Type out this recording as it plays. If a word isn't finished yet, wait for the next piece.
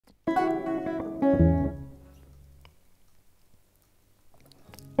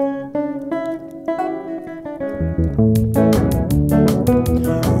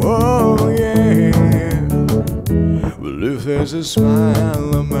Oh yeah. Well, if there's a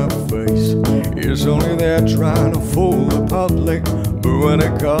smile on my face, it's only there trying to fool the public. But when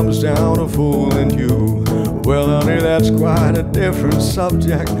it comes down to fooling you, well honey, that's quite a different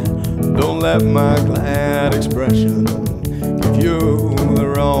subject. Don't let my glad expression give you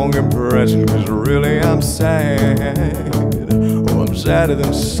the wrong impression, 'cause really I'm sad. Oh, I'm sadder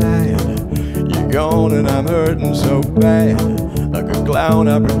than sad. You're gone and I'm hurting so bad. Like a clown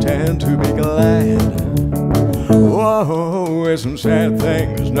I pretend to be glad. Whoa, there's some sad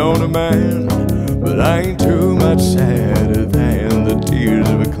things known to man, but I ain't too much sadder than the tears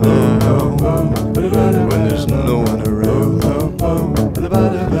of a clown when there's no one around.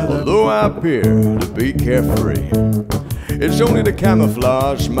 Although I appear to be carefree, it's only to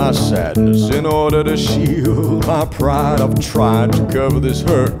camouflage my sadness. In order to shield my pride, I've tried to cover this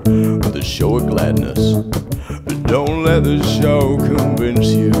hurt with a show of gladness. But don't let the show convince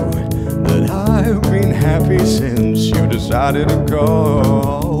you that I've been happy since you decided to go.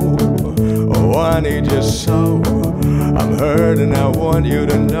 Oh, I need you so. I'm hurt and I want you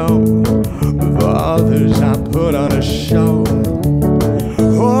to know. But for others I put on a show.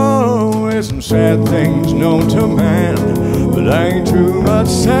 Oh, there's some sad things known to man, but I ain't too much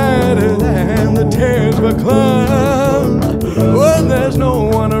sadder than the tears of a clown when there's no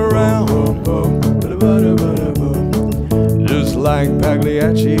one around. Just like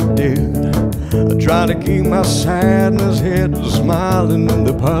Pagliacci did, I try to keep my sadness hid, smiling in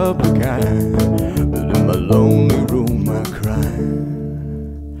the public eye, but in my lonely room I cry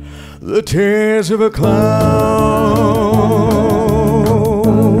the tears of a clown.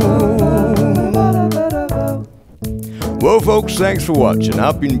 Well folks, thanks for watching.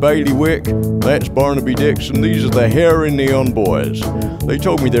 I've been Bailiwick, that's Barnaby Dixon. These are the Hairy Neon Boys. They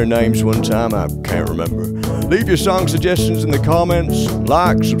told me their names one time, I can't remember. Leave your song suggestions in the comments,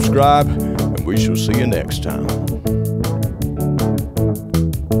 like, subscribe, and we shall see you next time.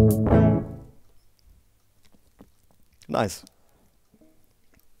 Nice.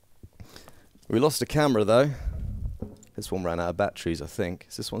 We lost a camera though. This one ran out of batteries, I think.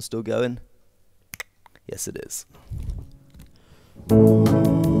 Is this one still going? Yes, it is.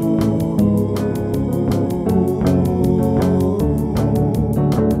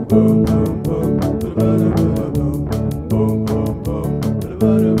 Oh.